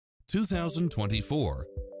2024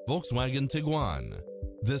 Volkswagen Tiguan.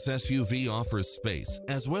 This SUV offers space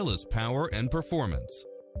as well as power and performance.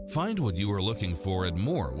 Find what you are looking for and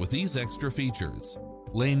more with these extra features: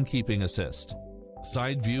 lane keeping assist,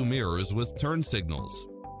 side view mirrors with turn signals,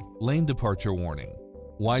 lane departure warning,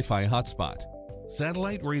 Wi-Fi hotspot,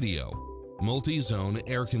 satellite radio, multi-zone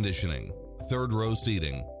air conditioning, third row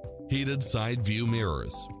seating, heated side view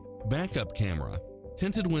mirrors, backup camera,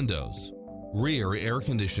 tinted windows, rear air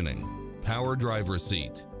conditioning, power driver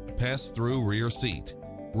seat, pass-through rear seat,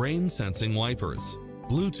 rain sensing wipers,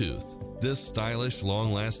 Bluetooth. This stylish,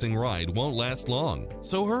 long-lasting ride won't last long,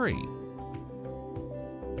 so hurry!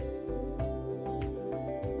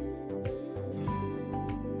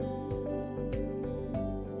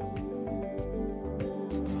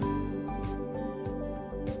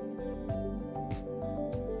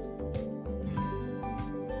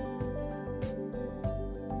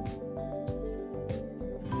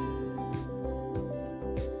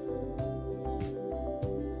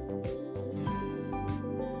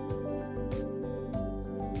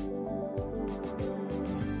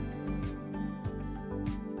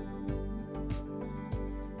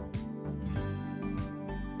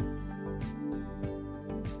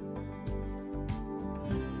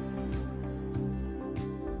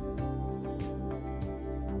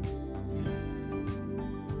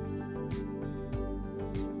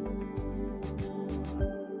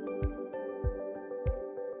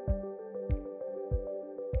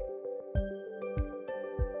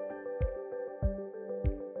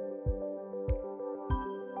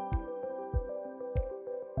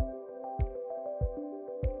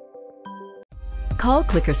 Call,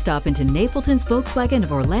 click, or stop into Napleton's Volkswagen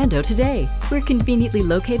of Orlando today. We're conveniently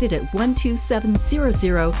located at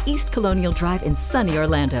 12700 East Colonial Drive in sunny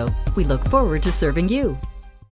Orlando. We look forward to serving you.